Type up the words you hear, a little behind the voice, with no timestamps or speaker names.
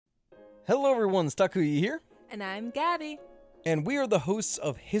Hello everyone, Stakuyi here. And I'm Gabby. And we are the hosts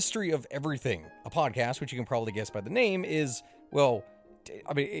of History of Everything, a podcast which you can probably guess by the name is, well,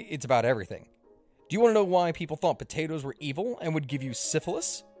 it's about everything. Do you want to know why people thought potatoes were evil and would give you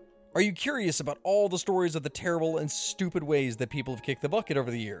syphilis? Are you curious about all the stories of the terrible and stupid ways that people have kicked the bucket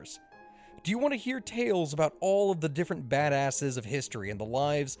over the years? Do you want to hear tales about all of the different badasses of history and the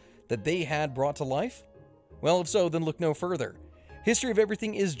lives that they had brought to life? Well, if so, then look no further. History of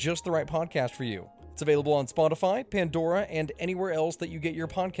Everything is just the right podcast for you. It's available on Spotify, Pandora, and anywhere else that you get your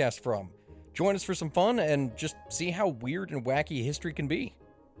podcast from. Join us for some fun and just see how weird and wacky history can be.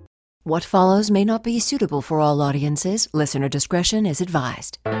 What follows may not be suitable for all audiences. Listener discretion is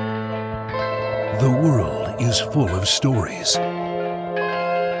advised. The world is full of stories.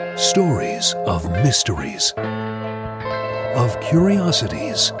 Stories of mysteries, of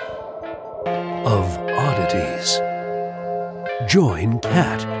curiosities, of oddities. Join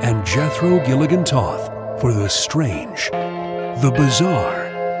Kat and Jethro Gilligan-Toth for the strange, the bizarre,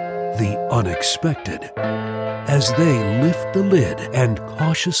 the unexpected, as they lift the lid and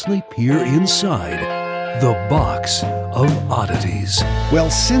cautiously peer inside the box of oddities.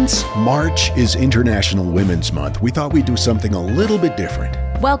 Well, since March is International Women's Month, we thought we'd do something a little bit different.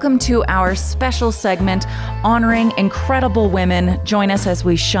 Welcome to our special segment honoring incredible women. Join us as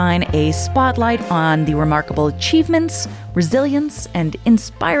we shine a spotlight on the remarkable achievements, resilience, and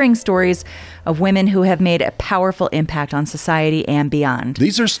inspiring stories of women who have made a powerful impact on society and beyond.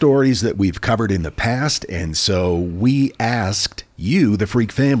 These are stories that we've covered in the past, and so we asked you, the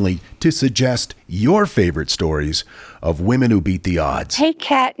Freak family, to suggest your favorite stories of women who beat the odds. Hey,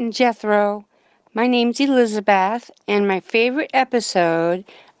 Kat and Jethro. My name's Elizabeth, and my favorite episode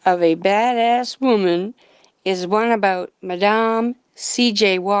of A Badass Woman is one about Madame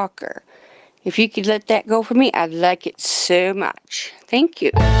C.J. Walker. If you could let that go for me, I'd like it so much. Thank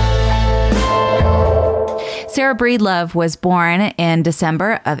you. Sarah Breedlove was born in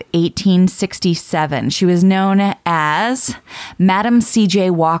December of 1867. She was known as Madame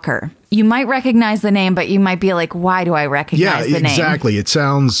C.J. Walker. You might recognize the name, but you might be like, why do I recognize the name? Yeah, exactly. It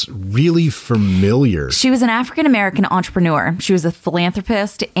sounds really familiar. She was an African-American entrepreneur. She was a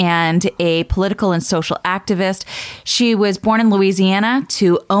philanthropist and a political and social activist. She was born in Louisiana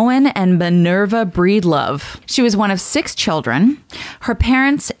to Owen and Minerva Breedlove. She was one of 6 children. Her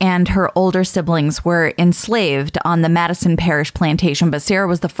parents and her older siblings were enslaved on the Madison Parish plantation, but Sarah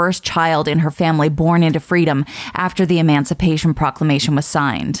was the first child in her family born into freedom after the Emancipation Proclamation was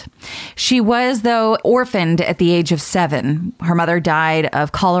signed. She was, though, orphaned at the age of 7. Her mother died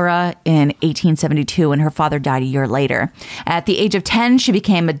of cholera in 1872, and her father died a year later. At the age of 10, she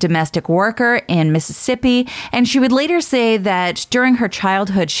became a domestic worker in Mississippi, and she would later say that during her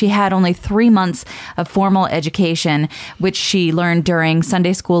childhood, she had only 3 months of formal education, which she learned during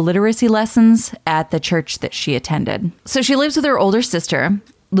Sunday school literacy lessons at the church that she attended. So she lives with her older sister,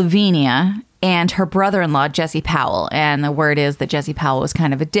 Lavinia, and her brother-in-law, Jesse Powell. And the word is that Jesse Powell was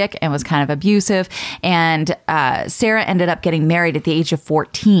kind of a dick and was kind of abusive. And Sarah ended up getting married at the age of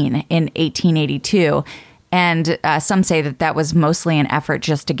 14 in 1882. And some say that that was mostly an effort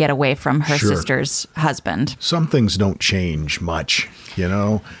just to get away from her sister's husband. Some things don't change much, you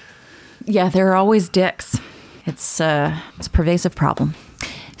know? Yeah, there are always dicks. It's a pervasive problem.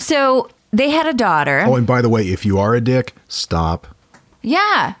 So they had a daughter. Oh, and by the way, if you are a dick, stop.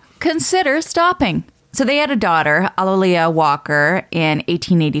 Yeah. Consider stopping. So they had a daughter, Alalia Walker, in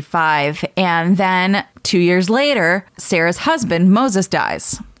 1885. And then 2 years later, Sarah's husband, Moses,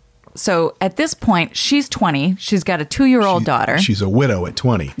 dies. So at this point, she's 20. She's got a 2-year-old daughter. She's a widow at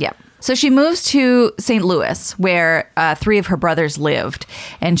 20. Yep. So she moves to St. Louis, where 3 of her brothers lived.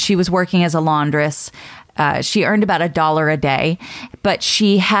 And she was working as a laundress. She earned about $1 a day, but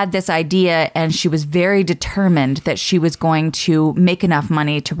she had this idea and she was very determined that she was going to make enough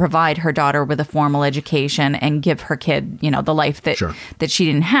money to provide her daughter with a formal education and give her kid, the life that she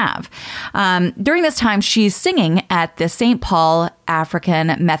didn't have. During this time, she's singing at the St. Paul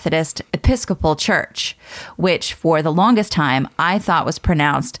African Methodist Episcopal Church, which for the longest time I thought was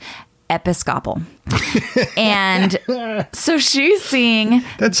pronounced Episcopal. And so she's seeing...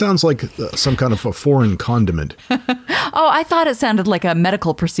 That sounds like some kind of a foreign condiment. Oh, I thought it sounded like a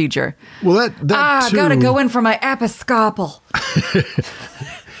medical procedure. Well, that too... gotta go in for my Episcopal.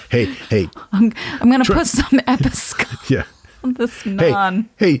 Hey. I'm gonna put some Episcopal. Yeah. This non.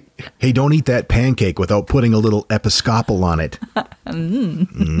 Hey, don't eat that pancake without putting a little Episcopal on it.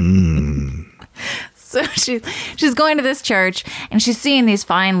 So she's going to this church and she's seeing these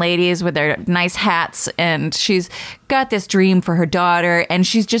fine ladies with their nice hats, and she's got this dream for her daughter, and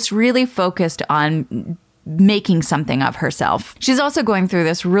she's just really focused on making something of herself. She's also going through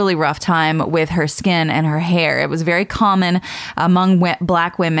this really rough time with her skin and her hair. It was very common among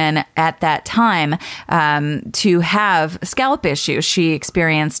Black women at that time to have scalp issues. She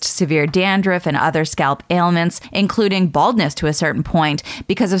experienced severe dandruff and other scalp ailments, including baldness to a certain point,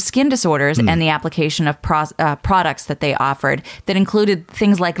 because of skin disorders and the application of products that they offered that included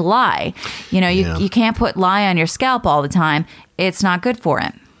things like lye. You know, you can't put lye on your scalp all the time. It's not good for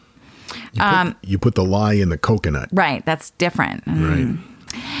it. You put the lye in the coconut. Right. That's different. Right.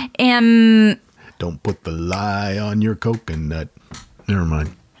 And don't put the lye on your coconut. Never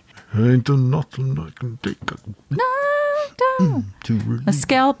mind. Ain't there nothing I can take the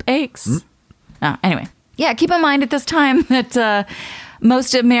scalp aches. Anyway. Yeah, keep in mind at this time that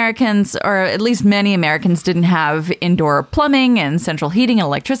most Americans, or at least many Americans, didn't have indoor plumbing and central heating and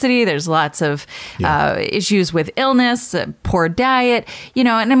electricity. There's lots of issues with illness, poor diet, you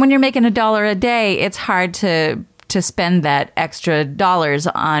know, and then when you're making $1 a day, it's hard to spend that extra dollars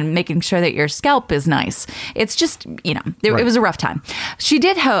on making sure that your scalp is nice. It's just, you know, it was a rough time. She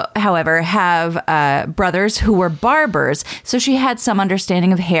did, however, have brothers who were barbers, so she had some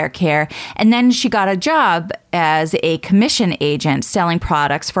understanding of hair care. And then she got a job as a commission agent selling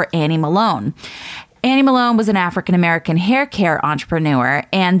products for Annie Malone. Annie Malone was an African-American hair care entrepreneur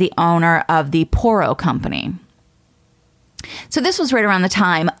and the owner of the Poro Company. So this was right around the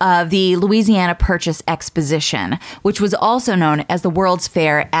time of the Louisiana Purchase Exposition, which was also known as the World's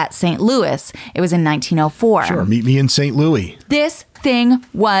Fair at St. Louis. It was in 1904. Sure, meet me in St. Louis. This thing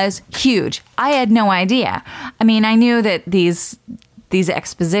was huge. I had no idea. I mean, I knew that these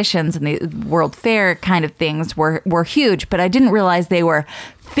expositions and the World Fair kind of things were huge, but I didn't realize they were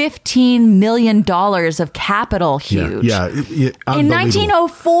 $15 million of capital huge. Yeah, in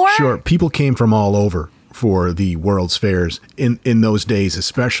 1904? Sure, people came from all over for the World's Fairs in those days,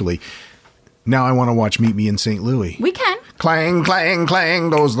 especially. Now I want to watch Meet Me in St. Louis. We can. Clang, clang, clang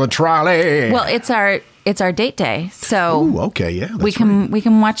goes the trolley. Well, it's our date day, so ooh, okay, yeah, we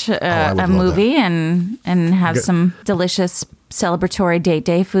can watch a movie and have some delicious celebratory date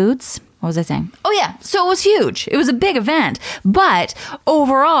day foods. What was I saying? Oh, yeah. So it was huge. It was a big event. But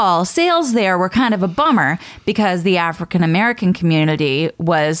overall, sales there were kind of a bummer because the African-American community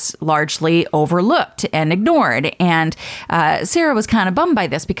was largely overlooked and ignored. And Sarah was kind of bummed by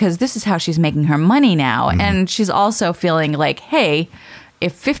this because this is how she's making her money now. Mm-hmm. And she's also feeling like, hey,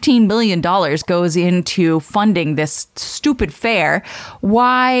 if $15 million goes into funding this stupid fair,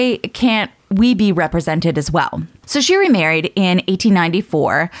 why can't we be represented as well? So she remarried in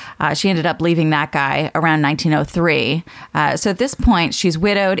 1894. She ended up leaving that guy around 1903. So at this point, she's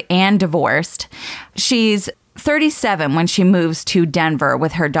widowed and divorced. She's 37 when she moves to Denver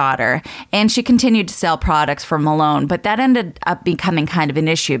with her daughter, and she continued to sell products for Malone, but that ended up becoming kind of an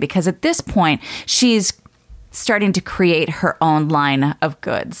issue because at this point, she's starting to create her own line of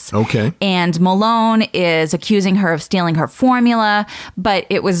goods. Okay. And Malone is accusing her of stealing her formula, but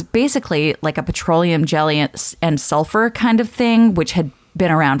it was basically like a petroleum jelly and sulfur kind of thing, which had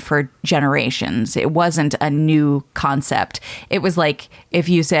been around for generations. It wasn't a new concept. It was like if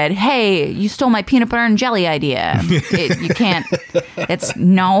you said, hey, you stole my peanut butter and jelly idea. You can't. It's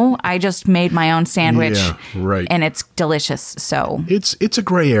no, I just made my own sandwich. Yeah, right. And it's delicious. So it's a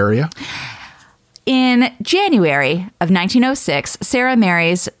gray area. In January of 1906, Sarah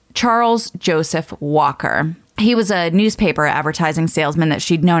marries Charles Joseph Walker. He was a newspaper advertising salesman that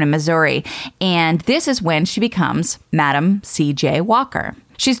she'd known in Missouri, and this is when she becomes Madam C.J. Walker.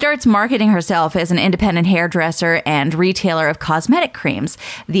 She starts marketing herself as an independent hairdresser and retailer of cosmetic creams.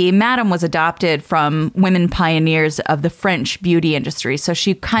 The madam was adopted from women pioneers of the French beauty industry, so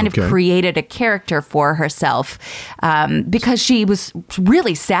she kind of created a character for herself because she was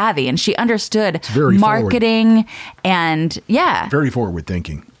really savvy and she understood marketing and, very forward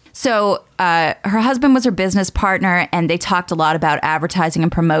thinking. So her husband was her business partner, and they talked a lot about advertising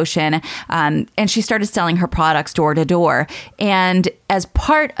and promotion, and she started selling her products door to door. And as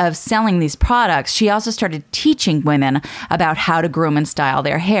part of selling these products, she also started teaching women about how to groom and style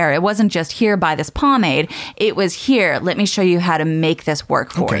their hair. It wasn't just here, buy this pomade. It was here, let me show you how to make this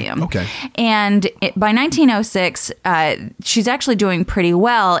work for you. Okay. And by 1906, she's actually doing pretty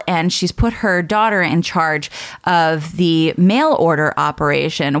well, and she's put her daughter in charge of the mail order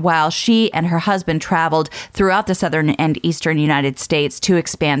operation while she and her husband traveled throughout the southern and eastern United States to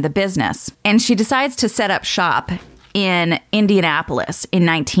expand the business. And she decides to set up shop in Indianapolis in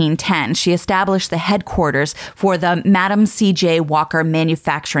 1910. She established the headquarters for the Madam C.J. Walker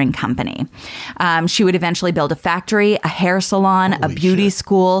Manufacturing Company. She would eventually build a factory, a hair salon, a beauty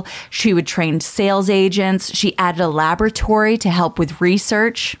school. She would train sales agents. She added a laboratory to help with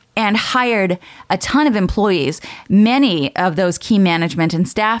research. and hired a ton of employees. Many of those key management and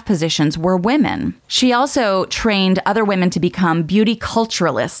staff positions were women. She also trained other women to become beauty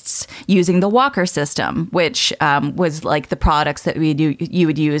culturalists using the Walker system, which was like the products that you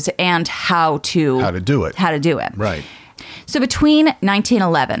would use and how to do it. Right. So between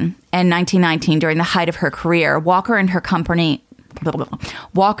 1911 and 1919, during the height of her career, Walker and her company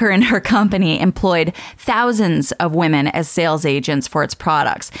employed thousands of women as sales agents for its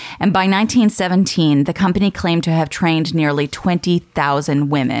products. And by 1917, the company claimed to have trained nearly 20,000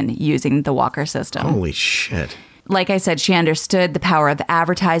 women using the Walker system. Holy shit. Like I said, she understood the power of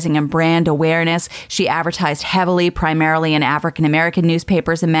advertising and brand awareness. She advertised heavily, primarily in African-American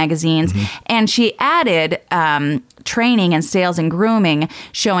newspapers and magazines. And she added training in sales and grooming,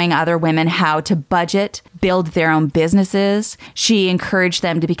 showing other women how to budget, build their own businesses. She encouraged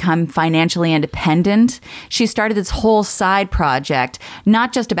them to become financially independent. She started this whole side project,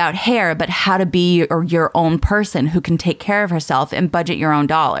 not just about hair, but how to be your own person who can take care of herself and budget your own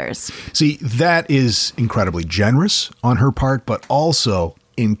dollars. See, that is incredibly generous on her part, but also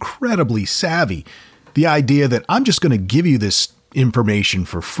incredibly savvy. The idea that I'm just going to give you this information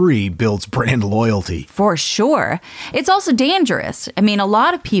for free builds brand loyalty. For sure. It's also dangerous. I mean, a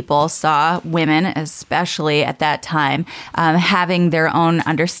lot of people saw women, especially at that time, having their own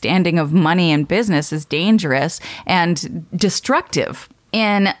understanding of money and business as dangerous and destructive.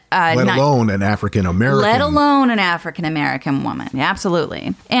 Let alone an African-American. Let alone an African-American woman.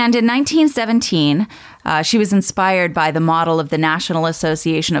 Absolutely. And in 1917, she was inspired by the model of the National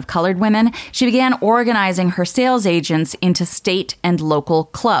Association of Colored Women. She began organizing her sales agents into state and local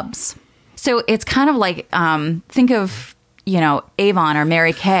clubs. So it's kind of like, think of, Avon or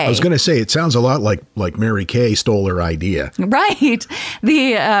Mary Kay. I was going to say, it sounds a lot like Mary Kay stole her idea. Right.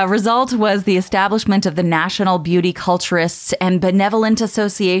 The result was the establishment of the National Beauty Culturists and Benevolent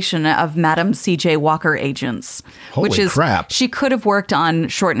Association of Madam C.J. Walker Agents. Holy crap. She could have worked on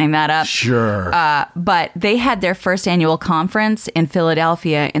shortening that up. Sure. But they had their first annual conference in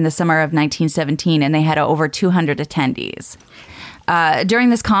Philadelphia in the summer of 1917, and they had over 200 attendees.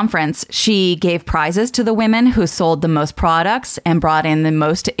 During this conference, she gave prizes to the women who sold the most products and brought in the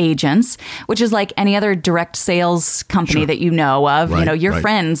most agents, which is like any other direct sales company that you know of. Right, your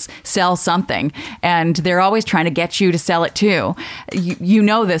friends sell something, and they're always trying to get you to sell it too. You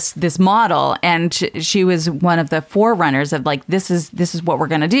know this model, and she was one of the forerunners of like, this is what we're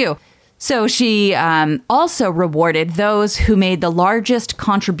going to do. So she also rewarded those who made the largest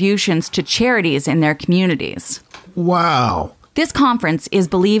contributions to charities in their communities. Wow. This conference is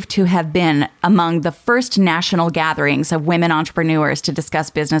believed to have been among the first national gatherings of women entrepreneurs to discuss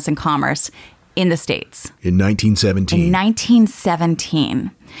business and commerce in the States. In 1917. In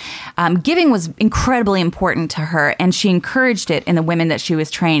 1917. Giving was incredibly important to her, and she encouraged it in the women that she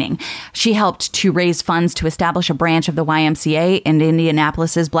was training. She helped to raise funds to establish a branch of the YMCA in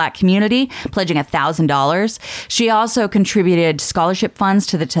Indianapolis's Black community, pledging $1,000. She also contributed scholarship funds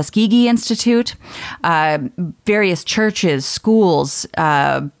to the Tuskegee Institute, various churches, schools,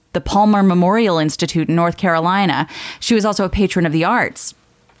 the Palmer Memorial Institute in North Carolina. She was also a patron of the arts.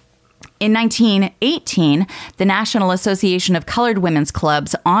 In 1918, the National Association of Colored Women's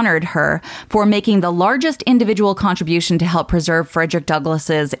Clubs honored her for making the largest individual contribution to help preserve Frederick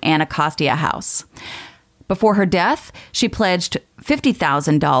Douglass's Anacostia House. Before her death, she pledged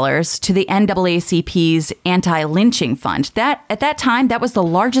 $50,000 to the NAACP's anti-lynching fund. At that time, that was the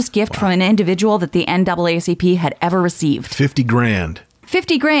largest gift from an individual that the NAACP had ever received. 50 grand.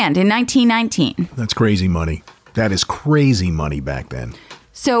 50 grand in 1919. That's crazy money. That is crazy money back then.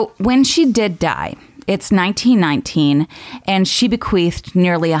 So when she did die, it's 1919, and she bequeathed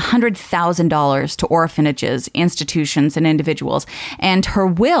nearly $100,000 to orphanages, institutions, and individuals. And her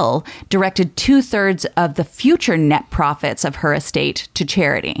will directed 2/3 of the future net profits of her estate to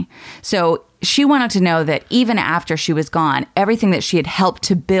charity. So she wanted to know that even after she was gone, everything that she had helped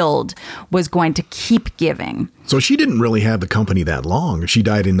to build was going to keep giving. So she didn't really have the company that long. She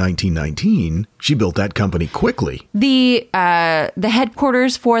died in 1919. She built that company quickly. The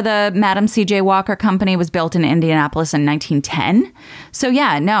headquarters for the Madam C.J. Walker Company was built in Indianapolis in 1910. So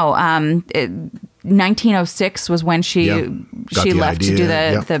 1906 was when she left to do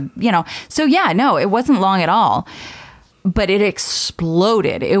the. So it wasn't long at all. But it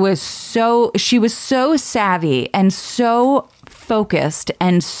exploded. She was so savvy and so focused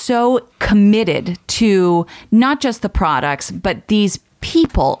and so committed to not just the products, but these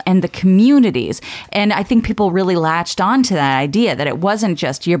people and the communities. And I think people really latched on to that idea that it wasn't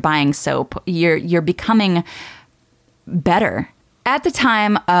just you're buying soap, you're becoming better. At the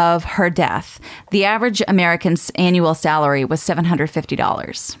time of her death, the average American's annual salary was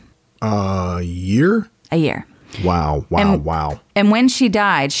 $750. A year? A year. Wow. And when she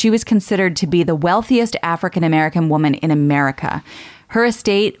died, she was considered to be the wealthiest African-American woman in America. Her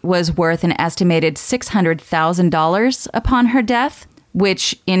estate was worth an estimated $600,000 upon her death,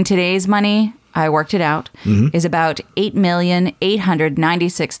 which in today's money, I worked it out, is about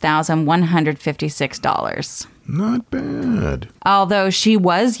 $8,896,156. Not bad. Although she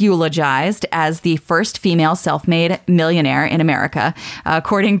was eulogized as the first female self-made millionaire in America.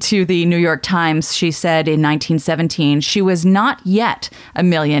 According to the New York Times, she said in 1917 she was not yet a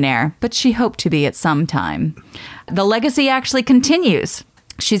millionaire, but she hoped to be at some time. The legacy actually continues.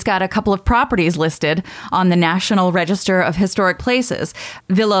 She's got a couple of properties listed on the National Register of Historic Places.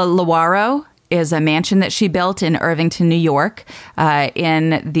 Villa Lawaro is a mansion that she built in Irvington, New York,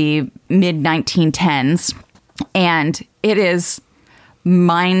 in the mid-1910s. And it is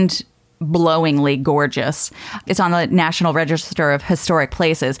mind-blowingly gorgeous. It's on the National Register of Historic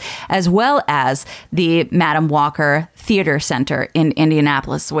Places, as well as the Madam Walker Theater Center in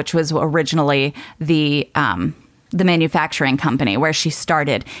Indianapolis, which was originally the manufacturing company where she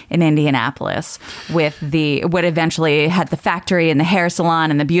started in Indianapolis with what eventually had the factory and the hair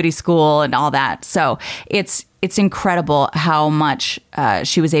salon and the beauty school and all that. So it's incredible how much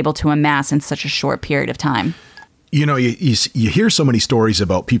she was able to amass in such a short period of time. You know, you hear so many stories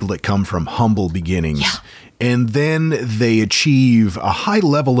about people that come from humble beginnings, and then they achieve a high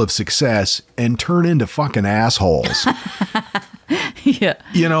level of success and turn into fucking assholes. Yeah.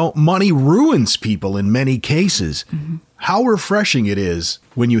 You know, money ruins people in many cases. Mm-hmm. How refreshing it is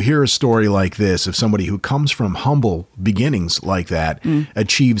when you hear a story like this of somebody who comes from humble beginnings like that,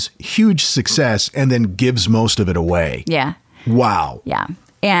 achieves huge success, and then gives most of it away. Yeah. Wow. Yeah.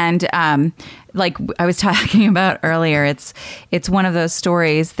 And like I was talking about earlier, it's one of those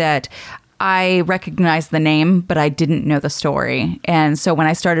stories that I recognized the name, but I didn't know the story. And so when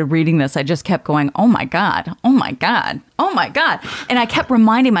I started reading this, I just kept going, oh my God, oh my God, oh my God. And I kept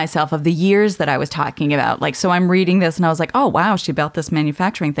reminding myself of the years that I was talking about. Like, so I'm reading this and I was like, oh, wow, she built this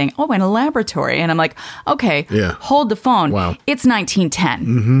manufacturing thing. Oh, in a laboratory. And I'm like, okay, hold the phone. Wow. It's 1910.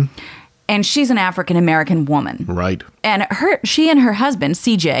 Mm-hmm. And she's an African-American woman. Right. And she and her husband,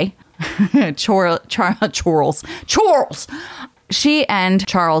 CJ, Charles, she and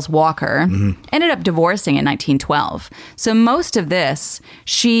Charles Walker ended up divorcing in 1912. So most of this,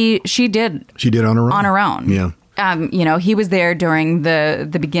 she did on her own. On her own. Yeah. You know, he was there during the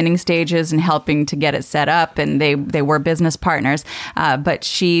beginning stages and helping to get it set up, and they were business partners. But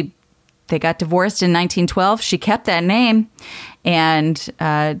they got divorced in 1912. She kept that name and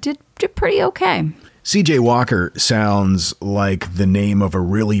did pretty okay. C.J. Walker sounds like the name of a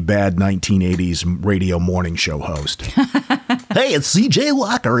really bad 1980s radio morning show host. Hey, it's C.J.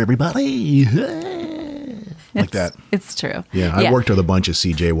 Walker, everybody. Like that. It's true. Yeah, I worked with a bunch of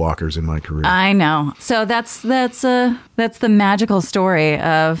C.J. Walkers in my career. I know. So that's the magical story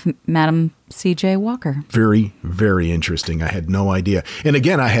of Madam C.J. Walker. Very, very interesting. I had no idea. And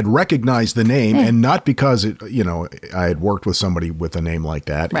again, I had recognized the name, and not because I had worked with somebody with a name like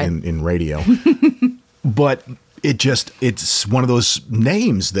that in radio, but it's one of those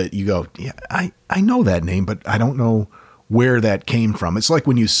names that you go, yeah, I know that name, but I don't know where that came from. It's like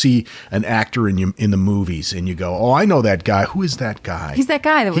when you see an actor in the movies and you go, oh, I know that guy. Who is that guy? He's that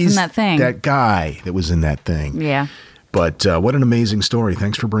guy that was in that thing. That guy that was in that thing. Yeah. But what an amazing story.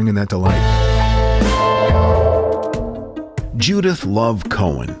 Thanks for bringing that to light. Judith Love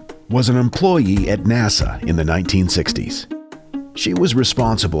Cohen was an employee at NASA in the 1960s. She was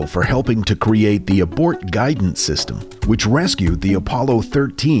responsible for helping to create the abort guidance system, which rescued the Apollo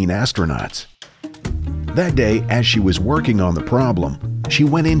 13 astronauts. That day, as she was working on the problem, she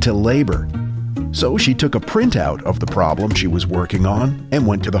went into labor. So she took a printout of the problem she was working on and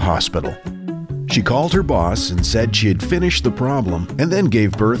went to the hospital. She called her boss and said she had finished the problem, and then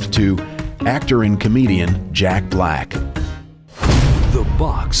gave birth to actor and comedian Jack Black. The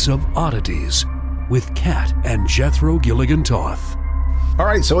Box of Oddities with Kat and Jethro Gilligan Toth. All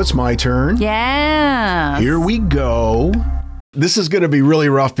right, so it's my turn. Yeah. Here we go. This is going to be really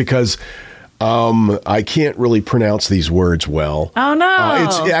rough because I can't really pronounce these words well. Oh,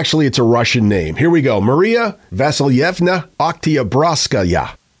 no. It's a Russian name. Here we go. Maria Vasilyevna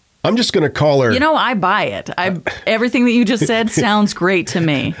Oktyabrskaya. I'm just going to call her... You know, I buy it. Everything that you just said sounds great to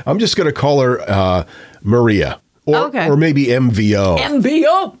me. I'm just going to call her Maria. Or maybe MVO.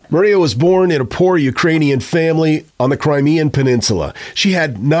 MVO! Maria was born in a poor Ukrainian family on the Crimean Peninsula. She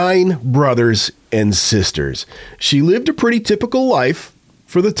had 9 brothers and sisters. She lived a pretty typical life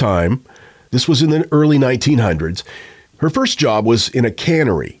for the time. This was in the early 1900s. Her first job was in a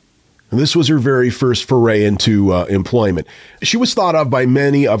cannery. And this was her very first foray into employment. She was thought of by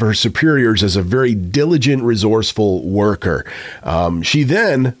many of her superiors as a very diligent, resourceful worker. She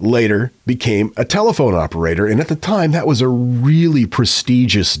then later became a telephone operator, and at the time, that was a really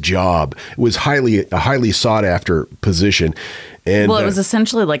prestigious job. It was a highly sought-after position. And, well, it was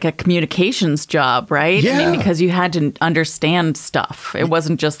essentially like a communications job, right? Yeah. I mean, because you had to understand stuff. It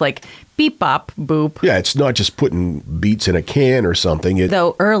wasn't just like beep, bop, boop. Yeah, it's not just putting beats in a can or something.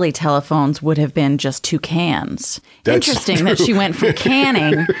 Though early telephones would have been just 2 cans. That's Interesting true. that she went from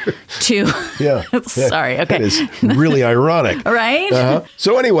canning to... Yeah. Sorry, okay. That is really ironic. Right? Uh-huh.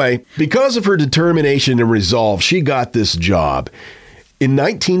 So anyway, because of her determination and resolve, she got this job. In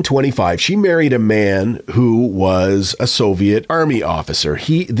 1925, she married a man who was a Soviet army officer.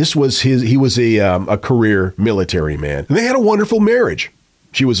 He was a career military man. And they had a wonderful marriage.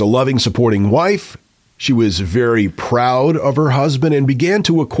 She was a loving, supporting wife. She was very proud of her husband and began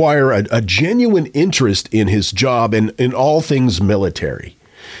to acquire a genuine interest in his job and in all things military.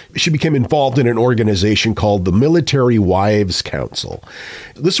 She became involved in an organization called the Military Wives Council.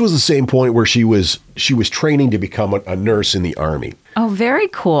 This was the same point where she was training to become a nurse in the Army. Oh, very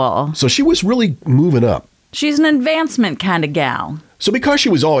cool. So she was really moving up. She's an advancement kind of gal. So because she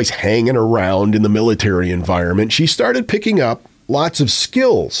was always hanging around in the military environment, she started picking up lots of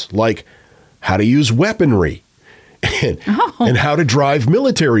skills like how to use weaponry and how to drive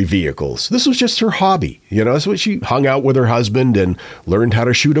military vehicles. This was just her hobby. That's what she hung out with her husband and learned how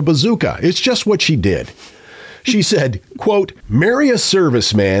to shoot a bazooka. It's just what she did. She said, quote, "Marry a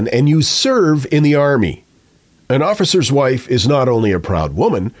serviceman and you serve in the Army. An officer's wife is not only a proud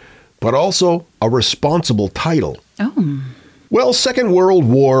woman, but also a responsible title." Oh. Well, Second World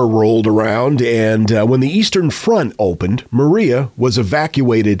War rolled around, and when the Eastern Front opened, Maria was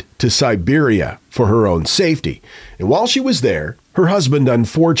evacuated to Siberia for her own safety. And while she was there, her husband,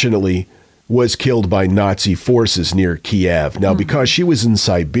 unfortunately, was killed by Nazi forces near Kiev. Now, because she was in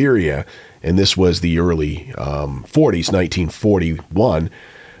Siberia, and this was the early 40s, 1941,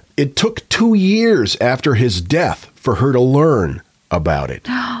 it took 2 years after his death for her to learn about it.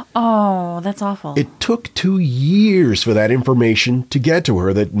 Oh, that's awful. It took 2 years for that information to get to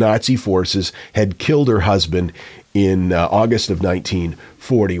her that Nazi forces had killed her husband in August of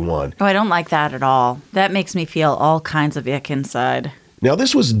 1941. Oh, I don't like that at all. That makes me feel all kinds of ick inside. Now,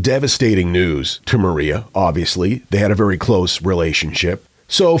 this was devastating news to Maria, obviously. They had a very close relationship.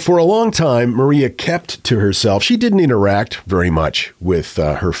 So for a long time, Maria kept to herself. She didn't interact very much with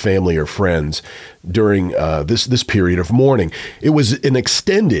her family or friends during this period of mourning. It was an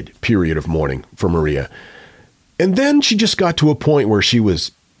extended period of mourning for Maria. And then she just got to a point where she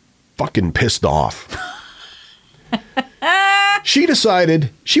was fucking pissed off. She decided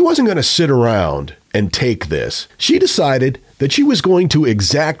she wasn't going to sit around and take this. She decided that she was going to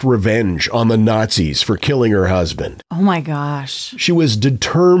exact revenge on the Nazis for killing her husband. Oh my gosh. She was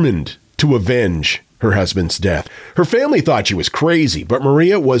determined to avenge her husband's death. Her family thought she was crazy, but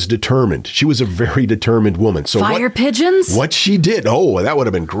Maria was determined. She was a very determined woman. So Fire pigeons? What she did, that would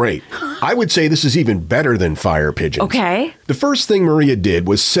have been great. I would say this is even better than fire pigeons. Okay. The first thing Maria did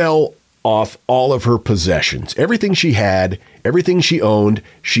was sell off all of her possessions. Everything she had, everything she owned,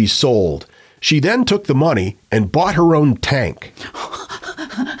 she sold. She then took the money and bought her own tank.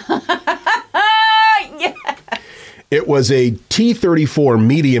 Yes. It was a T-34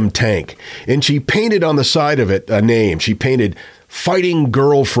 medium tank, and she painted on the side of it a name. She painted Fighting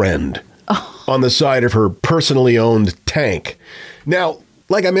Girlfriend on the side of her personally owned tank. Now,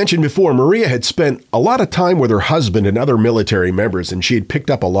 like I mentioned before, Maria had spent a lot of time with her husband and other military members, and she had picked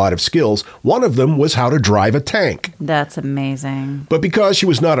up a lot of skills. One of them was how to drive a tank. That's amazing. But because she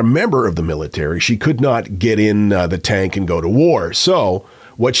was not a member of the military, she could not get in the tank and go to war. So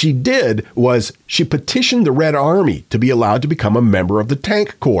what she did was she petitioned the Red Army to be allowed to become a member of the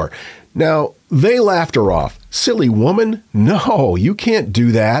Tank Corps. Now, they laughed her off. Silly woman, no, you can't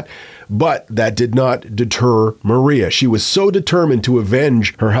do that. But that did not deter Maria. She was so determined to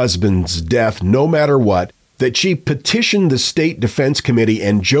avenge her husband's death, no matter what, that she petitioned the State Defense Committee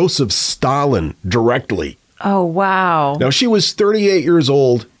and Joseph Stalin directly. Oh, wow. Now, she was 38 years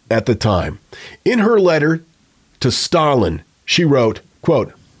old at the time. In her letter to Stalin, she wrote,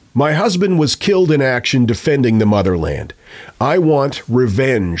 quote, "My husband was killed in action defending the motherland. I want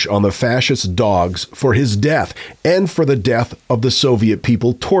revenge on the fascist dogs for his death and for the death of the Soviet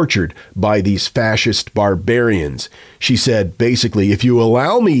people tortured by these fascist barbarians." She said, basically, if you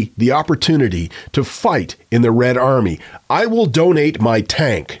allow me the opportunity to fight in the Red Army, I will donate my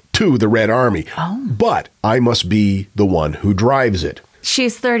tank to the Red Army. But I must be the one who drives it.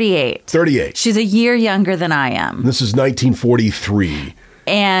 She's 38. 38. She's a year younger than I am. This is 1943.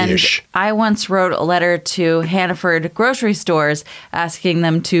 And Ish. I once wrote a letter to Hannaford grocery stores asking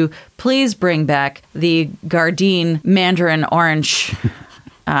them to please bring back the Gardein Mandarin Orange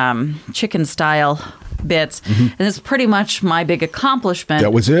chicken style bits. And it's pretty much my big accomplishment.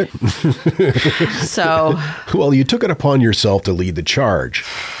 That was it? So, Well, you took it upon yourself to lead the charge.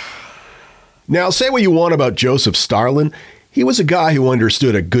 Now, say what you want about Joseph Stalin. He was a guy who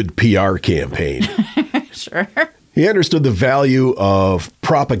understood a good PR campaign. sure. He understood the value of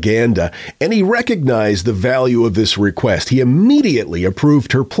propaganda, and he recognized the value of this request. He immediately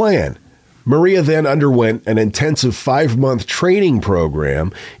approved her plan. Maria then underwent an intensive 5-month training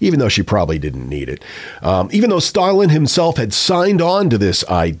program, even though she probably didn't need it. Even though Stalin himself had signed on to this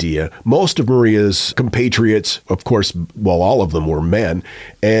idea, most of Maria's compatriots, of course, well, all of them were men,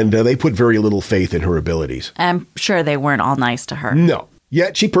 and they put very little faith in her abilities. I'm sure they weren't all nice to her. No.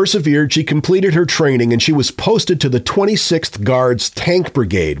 Yet she persevered, she completed her training, and she was posted to the 26th Guards Tank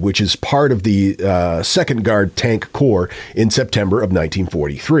Brigade, which is part of the 2nd Guard Tank Corps in September of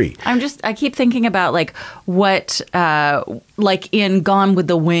 1943. I keep thinking about like what, like in Gone with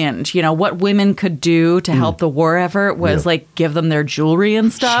the Wind, you know, what women could do to help the war effort was like give them their jewelry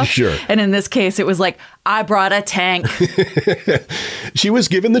and stuff. Sure. And in this case, it was like, I brought a tank. She was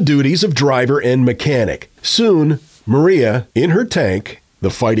given the duties of driver and mechanic. Soon, Maria, in her tank, the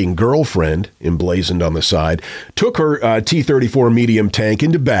fighting girlfriend, emblazoned on the side, took her T-34 medium tank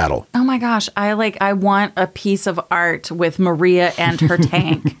into battle. Oh my gosh, I want a piece of art with Maria and her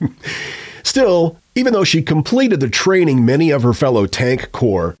tank. Still, even though she completed the training, many of her fellow tank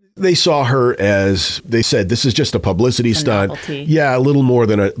corps, they saw her as, they said, this is just a publicity stunt. Novelty. Yeah, a little more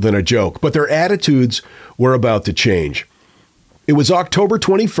than a joke. But their attitudes were about to change. It was October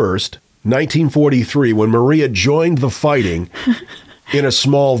 21st, 1943, when Maria joined the fighting in a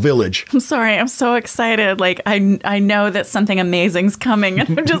small village. I'm sorry, I'm so excited. Like I know that something amazing's coming,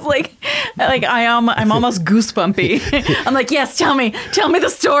 and I'm just I'm almost goosebumpy. I'm like, yes, tell me the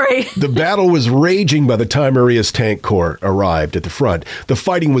story. The battle was raging by the time Maria's tank corps arrived at the front. The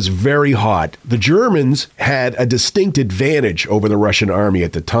fighting was very hot. The Germans had a distinct advantage over the Russian army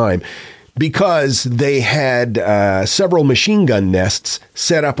at the time, because they had several machine gun nests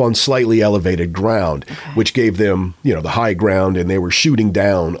set up on slightly elevated ground, which gave them, the high ground, and they were shooting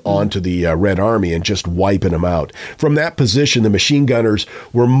down onto the Red Army and just wiping them out. From that position, the machine gunners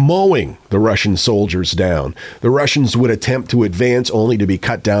were mowing the Russian soldiers down. The Russians would attempt to advance only to be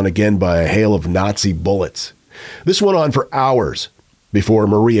cut down again by a hail of Nazi bullets. This went on for hours before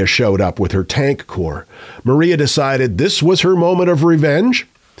Maria showed up with her tank corps. Maria decided this was her moment of revenge.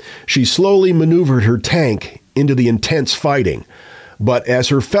 She slowly maneuvered her tank into the intense fighting. But as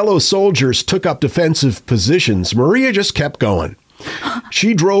her fellow soldiers took up defensive positions, Maria just kept going.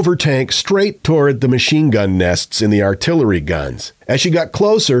 She drove her tank straight toward the machine gun nests in the artillery guns. As she got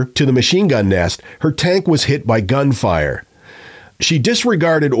closer to the machine gun nest, her tank was hit by gunfire. She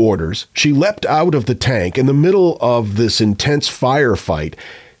disregarded orders. She leapt out of the tank in the middle of this intense firefight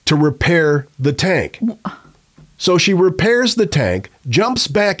to repair the tank. So she repairs the tank, jumps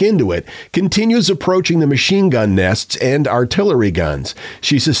back into it, continues approaching the machine gun nests and artillery guns.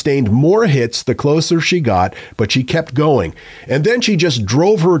 She sustained more hits the closer she got, but she kept going. And then she just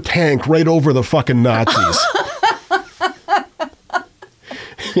drove her tank right over the fucking Nazis.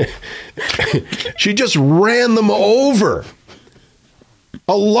 She just ran them over.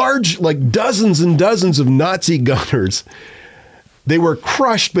 A large, dozens and dozens of Nazi gunners. They were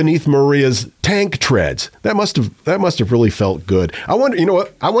crushed beneath Maria's tank treads. That must have really felt good. I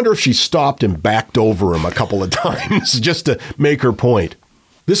wonder if she stopped and backed over him a couple of times just to make her point.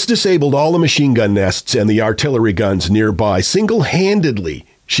 This disabled all the machine gun nests and the artillery guns nearby. Single-handedly,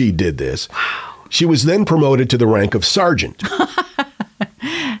 she did this. Wow. She was then promoted to the rank of sergeant.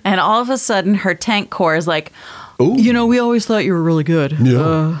 And all of a sudden, her tank corps is like, ooh. We always thought you were really good.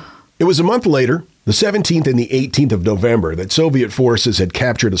 Yeah. It was a month later, the 17th and the 18th of November, that Soviet forces had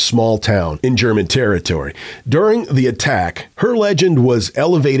captured a small town in German territory. During the attack, her legend was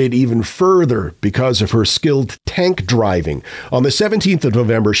elevated even further because of her skilled tank driving. On the 17th of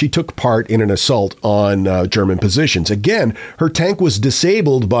November, she took part in an assault on German positions. Again, her tank was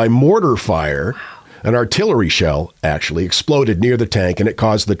disabled by mortar fire. An artillery shell actually exploded near the tank, and it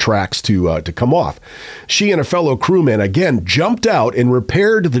caused the tracks to come off. She and a fellow crewman again jumped out and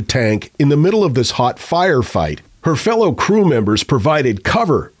repaired the tank in the middle of this hot firefight. Her fellow crew members provided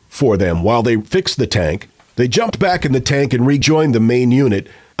cover for them while they fixed the tank. They jumped back in the tank and rejoined the main unit,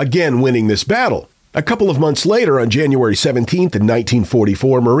 again winning this battle. A couple of months later, on January 17th in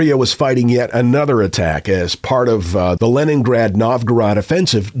 1944, Maria was fighting yet another attack as part of the Leningrad-Novgorod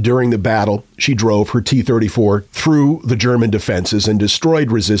offensive. During the battle, she drove her T-34 through the German defenses and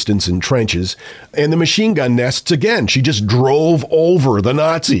destroyed resistance in trenches. And the machine gun nests again. She just drove over the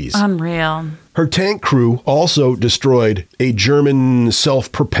Nazis. Unreal. Her tank crew also destroyed a German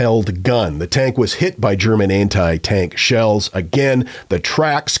self-propelled gun. The tank was hit by German anti-tank shells. Again, the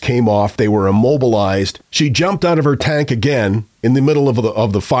tracks came off. They were immobilized. She jumped out of her tank again in the middle of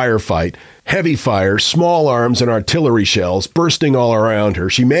the firefight. Heavy fire, small arms, and artillery shells bursting all around her.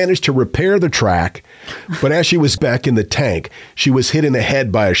 She managed to repair the track, but as she was back in the tank, she was hit in the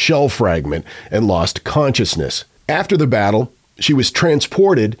head by a shell fragment and lost consciousness. After the battle, she was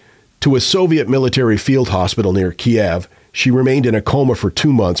transported to a Soviet military field hospital near Kiev. She remained in a coma for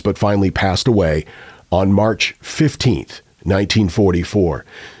 2 months, but finally passed away on March 15th, 1944.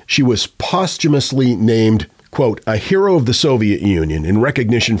 She was posthumously named, quote, a hero of the Soviet Union in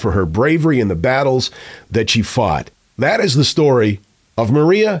recognition for her bravery in the battles that she fought. That is the story of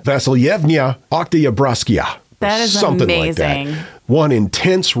Maria Vasilyevna Oktyabrskaya. That is something amazing. like that. One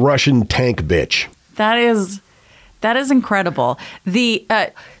intense Russian tank bitch. That is incredible. The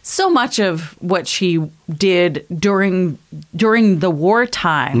so much of what she did during the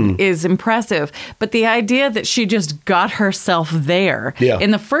wartime is impressive, but the idea that she just got herself there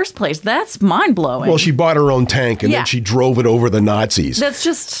in the first place, that's mind-blowing. Well, she bought her own tank and then she drove it over the Nazis. That's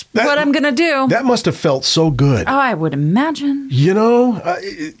just what I'm going to do. That must have felt so good. Oh, I would imagine. You know,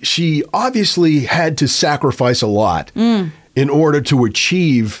 she obviously had to sacrifice a lot in order to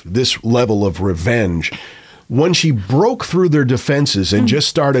achieve this level of revenge. When she broke through their defenses and just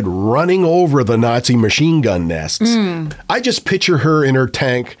started running over the Nazi machine gun nests, I just picture her in her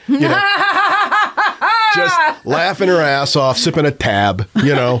tank, you know, just laughing her ass off, sipping a tab,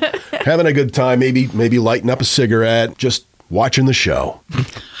 you know, having a good time, maybe lighting up a cigarette, just watching the show.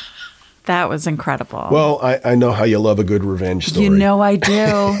 That was incredible. Well, I know how you love a good revenge story. You know I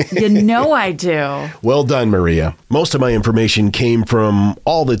do. You know I do. Well done, Maria. Most of my information came from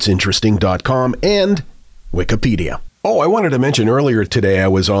allthat'sinteresting.com and Wikipedia. Oh, I wanted to mention earlier today I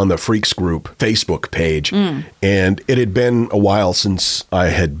was on the Freaks Group Facebook page, and it had been a while since I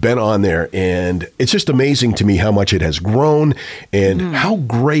had been on there, and it's just amazing to me how much it has grown and how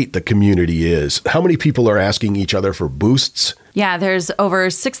great the community is. How many people are asking each other for boosts? Yeah, there's over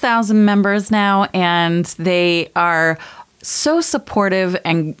 6,000 members now, and they are so supportive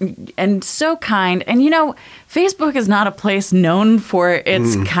and so kind. And, you know, Facebook is not a place known for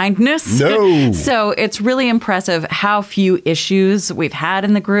its kindness. No. So it's really impressive how few issues we've had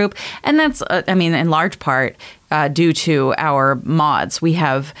in the group. And that's, in large part due to our mods. We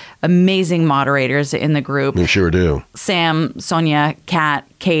have amazing moderators in the group. We sure do. Sam, Sonia, Kat,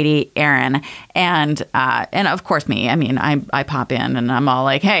 Katie, Aaron, and of course me. I mean, I pop in and I'm all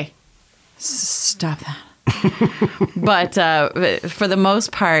like, hey, stop that. But for the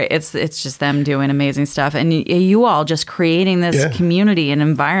most part, it's just them doing amazing stuff. And you all just creating this community and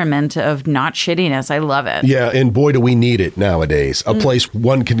environment of not shittiness. I love it. Yeah, and boy, do we need it nowadays. A place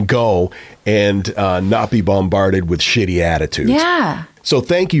one can go and not be bombarded with shitty attitudes. Yeah. So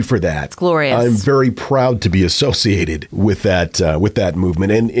thank you for that. It's glorious. I'm very proud to be associated with that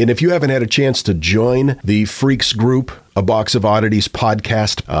movement. And if you haven't had a chance to join the Freaks Group, A Box of Oddities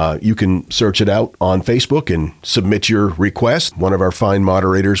podcast, you can search it out on Facebook and submit your request. One of our fine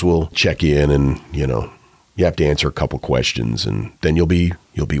moderators will check you in, and you have to answer a couple questions, and then you'll be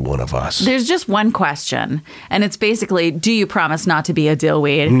one of us. There's just one question, and it's basically, do you promise not to be a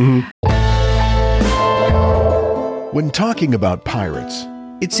dillweed? When talking about pirates,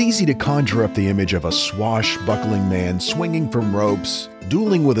 it's easy to conjure up the image of a swashbuckling man swinging from ropes,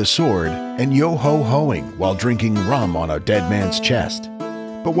 dueling with a sword, and yo-ho-hoing while drinking rum on a dead man's chest.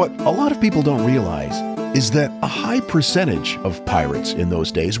 But what a lot of people don't realize is that a high percentage of pirates in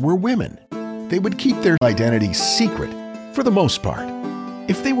those days were women. They would keep their identities secret, for the most part.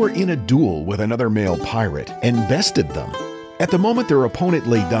 If they were in a duel with another male pirate and bested them, at the moment their opponent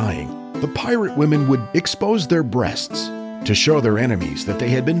lay dying, the pirate women would expose their breasts to show their enemies that they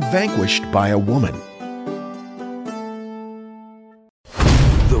had been vanquished by a woman.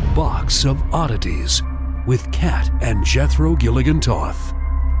 The Box of Oddities with Kat and Jethro Gilligan-Toth.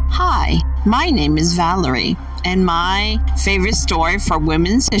 Hi, my name is Valerie, and my favorite story for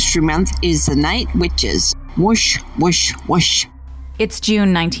Women's History Month is The Night Witches. Whoosh, whoosh, whoosh. It's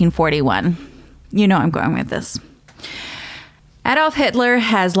June 1941. You know I'm going with this. Adolf Hitler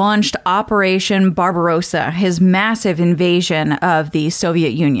has launched Operation Barbarossa, his massive invasion of the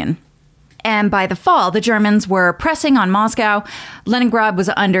Soviet Union. And by the fall, the Germans were pressing on Moscow. Leningrad was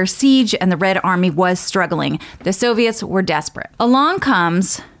under siege and the Red Army was struggling. The Soviets were desperate. Along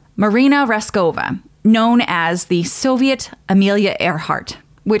comes Marina Raskova, known as the Soviet Amelia Earhart,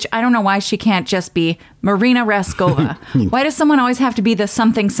 which I don't know why she can't just be Marina Raskova. Why does someone always have to be the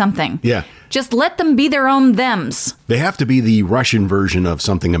something something? Yeah. Just let them be their own thems. They have to be the Russian version of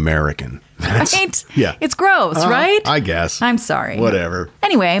something American. Right? Yeah. It's gross, right? I guess. I'm sorry. Whatever.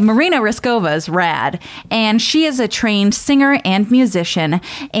 Anyway, Marina Raskova's rad, and she is a trained singer and musician,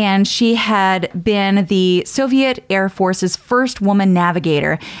 and she had been the Soviet Air Force's first woman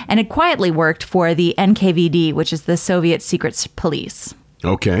navigator and had quietly worked for the NKVD, which is the Soviet Secret Police.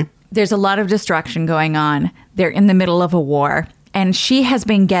 Okay. There's a lot of destruction going on. They're in the middle of a war. And she has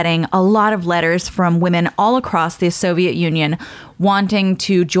been getting a lot of letters from women all across the Soviet Union wanting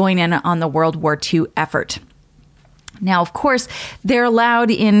to join in on the World War II effort. Now, of course, they're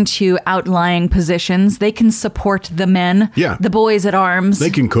allowed into outlying positions. They can support the men, the boys at arms. They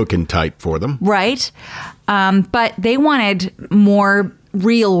can cook and type for them. Right. But they wanted more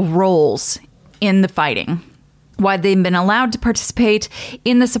real roles in the fighting. While they've been allowed to participate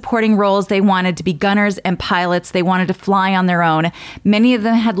in the supporting roles, they wanted to be gunners and pilots. They wanted to fly on their own. Many of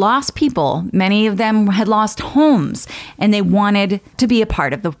them had lost people. Many of them had lost homes, and they wanted to be a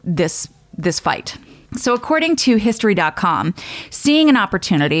part of this fight. So according to History.com, seeing an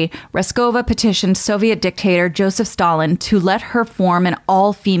opportunity, Raskova petitioned Soviet dictator Joseph Stalin to let her form an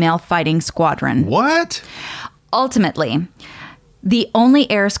all-female fighting squadron. What? Ultimately, the only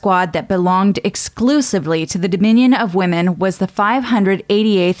air squad that belonged exclusively to the Dominion of Women was the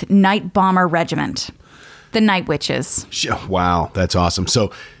 588th Night Bomber Regiment, the Night Witches. Wow, that's awesome.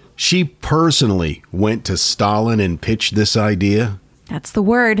 So she personally went to Stalin and pitched this idea? That's the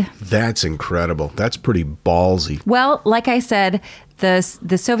word. That's incredible. That's pretty ballsy. Well, like I said, the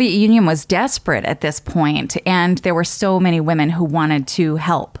Soviet Union was desperate at this point, and there were so many women who wanted to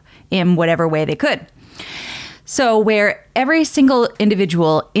help in whatever way they could. So where every single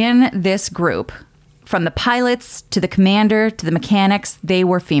individual in this group, from the pilots to the commander to the mechanics, they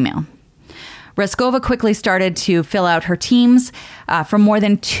were female. Raskova quickly started to fill out her teams. From more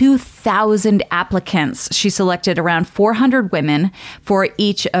than 2,000 applicants, she selected around 400 women for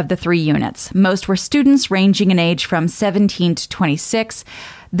each of the 3 units. Most were students ranging in age from 17 to 26.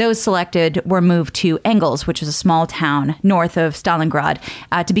 Those selected were moved to Engels, which is a small town north of Stalingrad,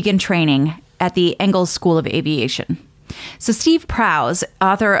 to begin training at the Engels School of Aviation. So Steve Prowse,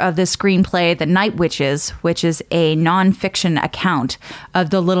 author of the screenplay The Night Witches, which is a nonfiction account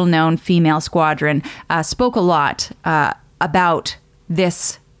of the little-known female squadron, spoke a lot about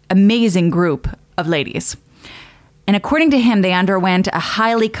this amazing group of ladies. And according to him, they underwent a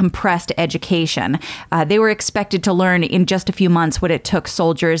highly compressed education. They were expected to learn in just a few months what it took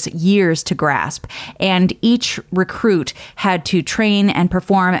soldiers years to grasp. And each recruit had to train and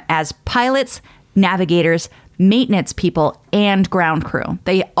perform as pilots, navigators, maintenance people, and ground crew.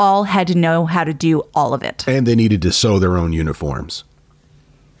 They all had to know how to do all of it. And they needed to sew their own uniforms.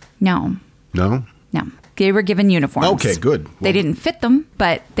 No. No? No. They were given uniforms. Okay, good. They didn't fit them,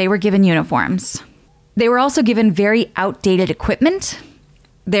 but they were given uniforms. They were also given very outdated equipment.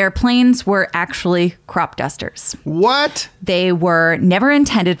 Their planes were actually crop dusters. What? They were never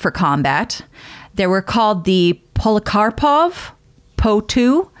intended for combat. They were called the Polikarpov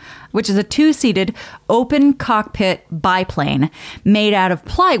Po-2, which is a 2-seated open cockpit biplane made out of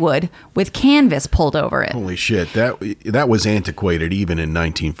plywood with canvas pulled over it. Holy shit, that was antiquated even in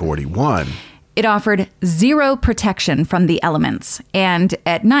 1941. It offered zero protection from the elements. And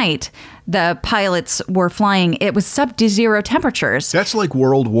at night, the pilots were flying, it was sub-zero temperatures. That's like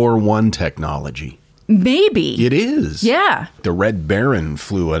World War I technology. Maybe. It is. Yeah. The Red Baron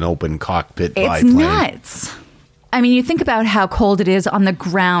flew an open cockpit It's biplane. nuts. I mean, you think about how cold it is on the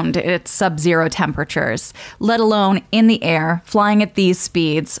ground at sub-zero temperatures, let alone in the air, flying at these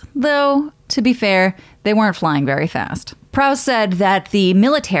speeds. Though, to be fair, they weren't flying very fast. Prowse said that the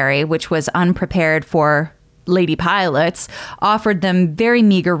military, which was unprepared for lady pilots, offered them very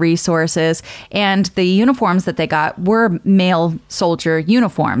meager resources, and the uniforms that they got were male soldier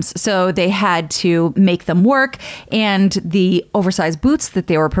uniforms. So they had to make them work, and the oversized boots that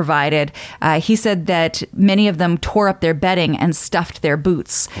they were provided, he said that many of them tore up their bedding and stuffed their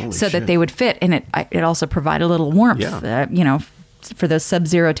boots that they would fit, and it also provided a little warmth, for those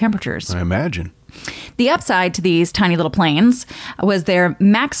sub-zero temperatures. I imagine. The upside to these tiny little planes was their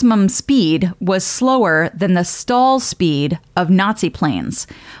maximum speed was slower than the stall speed of Nazi planes,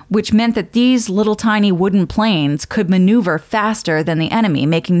 which meant that these little tiny wooden planes could maneuver faster than the enemy,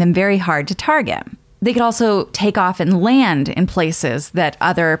 making them very hard to target. they could also take off and land in places that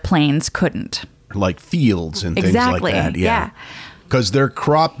other planes couldn't. Like fields and things Exactly. like that. Yeah. Because they're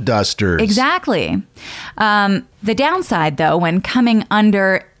crop dusters. Exactly. The downside, though, when coming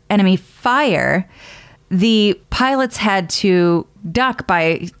under enemy fire, the pilots had to duck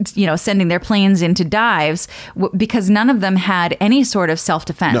by, sending their planes into dives because none of them had any sort of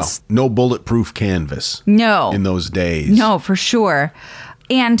self-defense. No bulletproof canvas. No. In those days. No, for sure.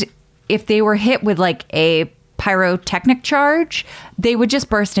 And if they were hit with like a pyrotechnic charge, they would just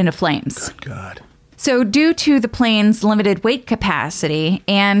burst into flames. Good God. So due to the plane's limited weight capacity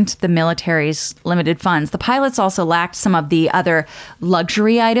and the military's limited funds, the pilots also lacked some of the other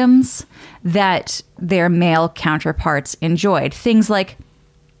luxury items that their male counterparts enjoyed. Things like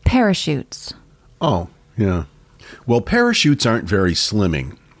parachutes. Oh, yeah. Well, parachutes aren't very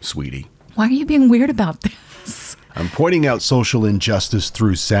slimming, sweetie. Why are you being weird about this? I'm pointing out social injustice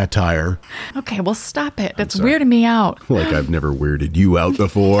through satire. Okay, well, stop it. It's weirding me out. Like I've never weirded you out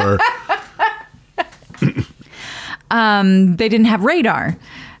before. They didn't have radar.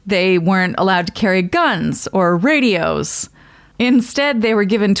 They weren't allowed to carry guns or radios. Instead, they were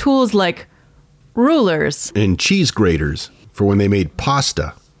given tools like rulers. And cheese graters for when they made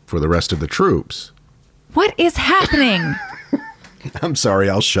pasta for the rest of the troops. What is happening? I'm sorry,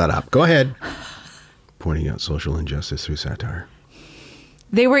 I'll shut up. Go ahead. Pointing out social injustice through satire.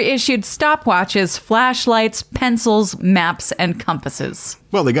 They were issued stopwatches, flashlights, pencils, maps, and compasses.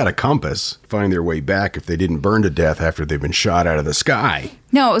 Well, they got a compass. Find their way back if they didn't burn to death after they've been shot out of the sky.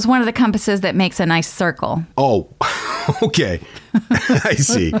 No, it was one of the compasses that makes a nice circle. Oh, okay. I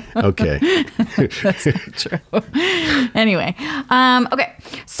see. Okay. That's not true. Anyway, okay.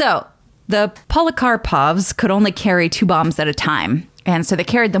 So the Polikarpovs could only carry 2 bombs at a time. And so they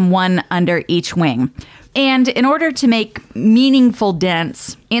carried them one under each wing. And in order to make meaningful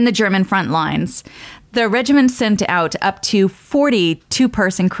dents in the German front lines, the regiment sent out up to 40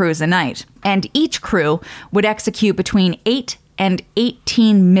 two-person crews a night. And each crew would execute between 8 and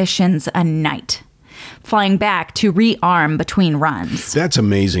 18 missions a night, flying back to rearm between runs. That's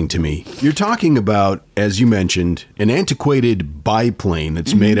amazing to me. You're talking about, as you mentioned, an antiquated biplane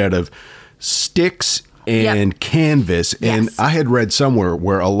that's made out of sticks and canvas. And I had read somewhere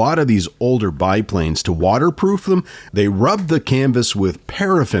where a lot of these older biplanes, to waterproof them, they rubbed the canvas with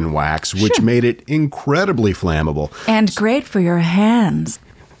paraffin wax, which made it incredibly flammable. And great for your hands.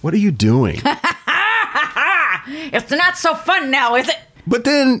 What are you doing? It's not so fun now, is it? But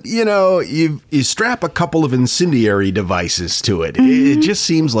then, you strap a couple of incendiary devices to it. It just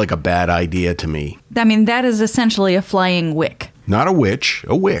seems like a bad idea to me. I mean, that is essentially a flying wick. Not a witch,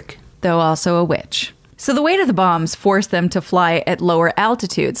 a wick. Though also a witch. So the weight of the bombs forced them to fly at lower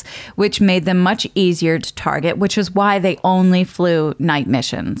altitudes, which made them much easier to target, which is why they only flew night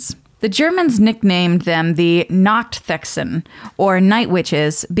missions. The Germans nicknamed them the Nachthexen, or night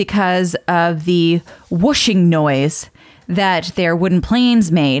witches, because of the whooshing noise that their wooden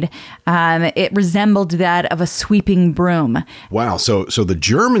planes made. It resembled that of a sweeping broom. Wow, so the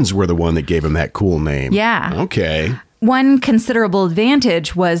Germans were the one that gave them that cool name. Yeah. Okay. One considerable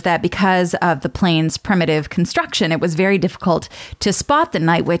advantage was that because of the plane's primitive construction, it was very difficult to spot the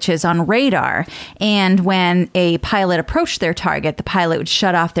night witches on radar. And when a pilot approached their target, the pilot would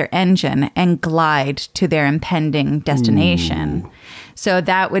shut off their engine and glide to their impending destination. Ooh. So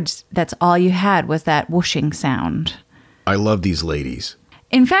that's all you had was that whooshing sound. I love these ladies.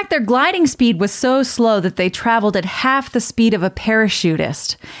 In fact, their gliding speed was so slow that they traveled at half the speed of a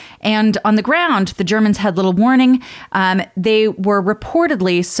parachutist. And on the ground, the Germans had little warning. They were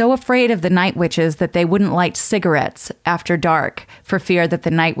reportedly so afraid of the night witches that they wouldn't light cigarettes after dark for fear that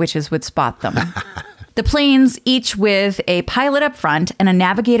the night witches would spot them. The planes, each with a pilot up front and a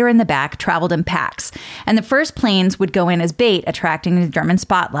navigator in the back, traveled in packs. And the first planes would go in as bait, attracting the German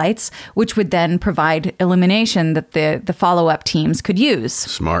spotlights, which would then provide illumination that the follow-up teams could use.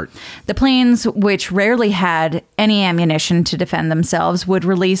 Smart. The planes, which rarely had any ammunition to defend themselves, would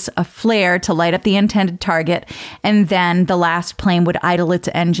release a flare to light up the intended target, and then the last plane would idle its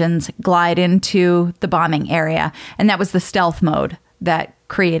engines, glide into the bombing area. And that was the stealth mode that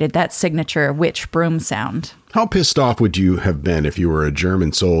created that signature witch broom sound. How pissed off would you have been if you were a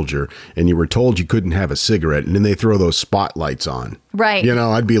German soldier and you were told you couldn't have a cigarette and then they throw those spotlights on? Right.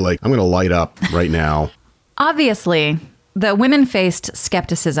 I'd be like, I'm going to light up right now. Obviously, the women faced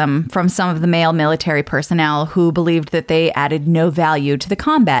skepticism from some of the male military personnel who believed that they added no value to the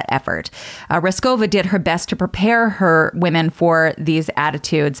combat effort. Raskova did her best to prepare her women for these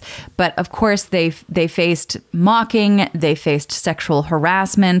attitudes, but of course they faced mocking, they faced sexual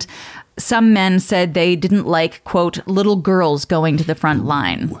harassment. Some men said they didn't like, quote, little girls going to the front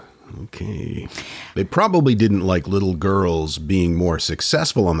line. Okay. They probably didn't like little girls being more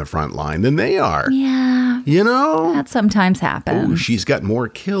successful on the front line than they are. Yeah. You know? That sometimes happens. Oh, she's got more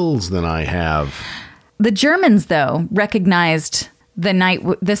kills than I have. The Germans, though, recognized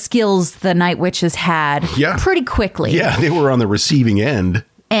the skills the Night Witches had pretty quickly. Yeah, they were on the receiving end.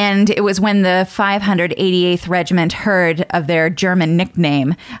 And it was when the 588th Regiment heard of their German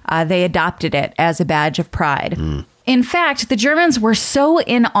nickname, they adopted it as a badge of pride. In fact, the Germans were so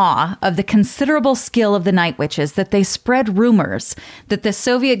in awe of the considerable skill of the Night Witches that they spread rumors that the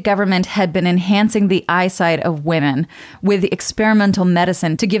Soviet government had been enhancing the eyesight of women with experimental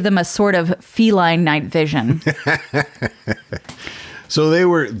medicine to give them a sort of feline night vision. So they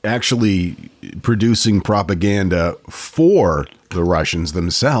were actually producing propaganda for the Russians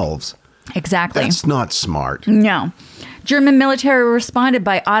themselves. Exactly. That's not smart. No. German military responded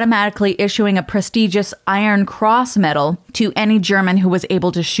by automatically issuing a prestigious Iron Cross medal to any German who was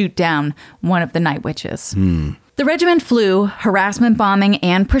able to shoot down one of the Night Witches. The regiment flew harassment bombing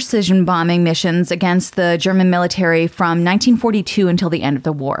and precision bombing missions against the German military from 1942 until the end of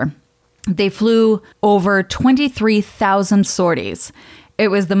the war. They flew over 23,000 sorties. It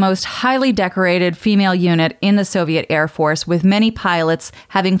was the most highly decorated female unit in the Soviet Air Force, with many pilots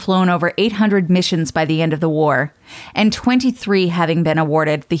having flown over 800 missions by the end of the war, and 23 having been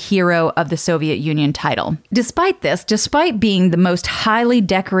awarded the Hero of the Soviet Union title. Despite this, despite being the most highly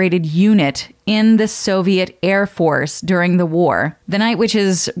decorated unit in the Soviet Air Force during the war, the Night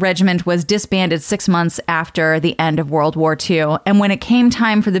Witches Regiment was disbanded 6 months after the end of World War II, and when it came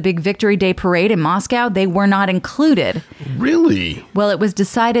time for the big Victory Day parade in Moscow, they were not included. Really? Well, it was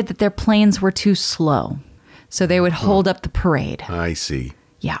decided that their planes were too slow, so they would hold up the parade. I see.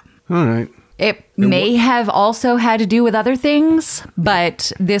 Yeah. All right. It may have also had to do with other things,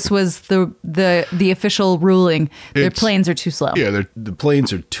 but this was the official ruling. Their planes are too slow. Yeah, the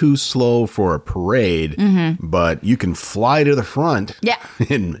planes are too slow for a parade, but you can fly to the front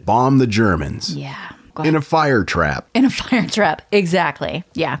and bomb the Germans. Yeah. In a fire trap. In a fire trap. Exactly.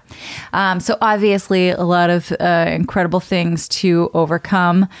 Yeah. So obviously a lot of incredible things to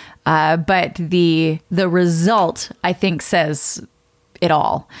overcome, but the result, I think, says it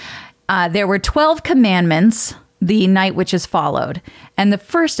all. There were 12 commandments the Night Witches followed. And the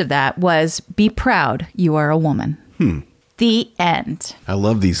first of that was, be proud, you are a woman. The end. I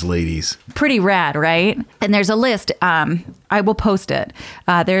love these ladies. Pretty rad, right? And there's a list. I will post it.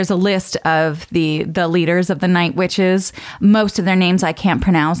 There's a list of the leaders of the Night Witches. Most of their names I can't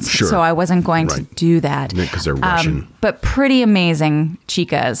pronounce, so I wasn't going to do that. Because they're Russian. But pretty amazing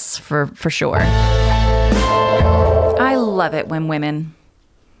chicas, for sure. I love it when women...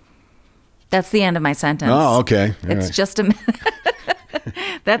 That's the end of my sentence. Oh, okay. It's just a...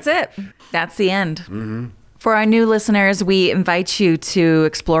 That's it. That's the end. For our new listeners, we invite you to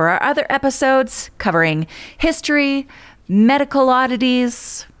explore our other episodes covering history, medical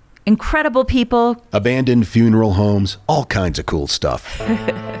oddities, incredible people, abandoned funeral homes, all kinds of cool stuff.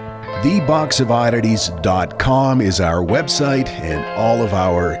 TheBoxOfOddities.com is our website, and all of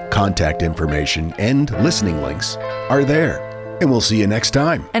our contact information and listening links are there. And we'll see you next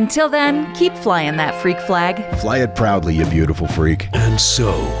time. Until then, keep flying that freak flag. Fly it proudly, you beautiful freak. And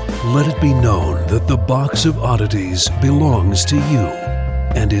so, let it be known that the Box of Oddities belongs to you,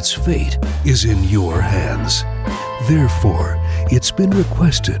 and its fate is in your hands. Therefore, it's been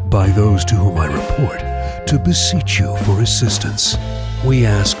requested by those to whom I report to beseech you for assistance. We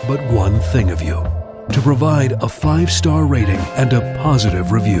ask but one thing of you, to provide a 5-star rating and a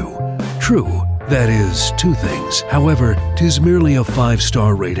positive review. True, that is 2 things. However, 'tis merely a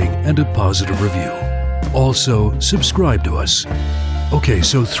 5-star rating and a positive review. Also, subscribe to us. Okay,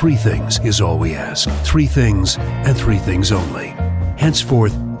 so 3 things is all we ask. 3 things and 3 things only.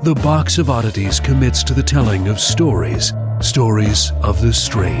 Henceforth, the Box of Oddities commits to the telling of stories. Stories of the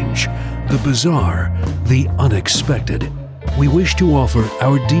strange, the bizarre, the unexpected. We wish to offer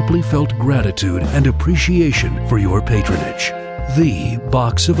our deeply felt gratitude and appreciation for your patronage.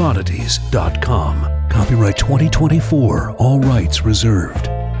 TheBoxOfOddities.com. Copyright 2024, all rights reserved.